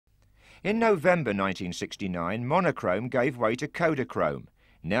In November 1969, monochrome gave way to Kodachrome.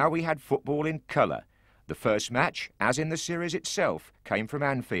 Now we had football in colour. The first match, as in the series itself, came from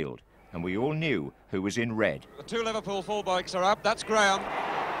Anfield, and we all knew who was in red. The two Liverpool fullbacks are up. That's Graham.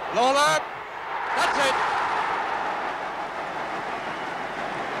 Lawler. That's it.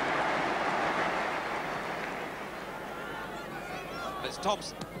 It's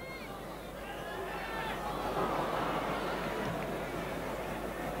Thompson.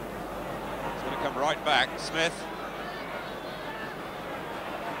 It's going to come right back. Smith.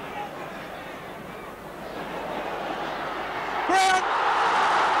 Graham!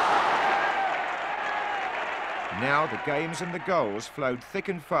 Now the games and the goals flowed thick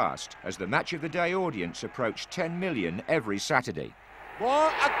and fast as the match of the day audience approached 10 million every Saturday. For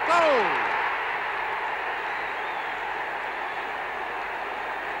a goal!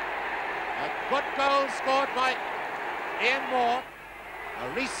 A good goal scored by Ian Moore.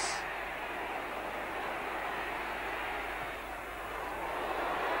 Reese.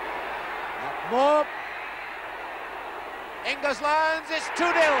 Moore. English Lions is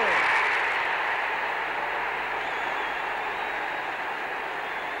 2-0.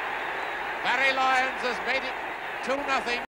 Barry Lyons has made it 2-0.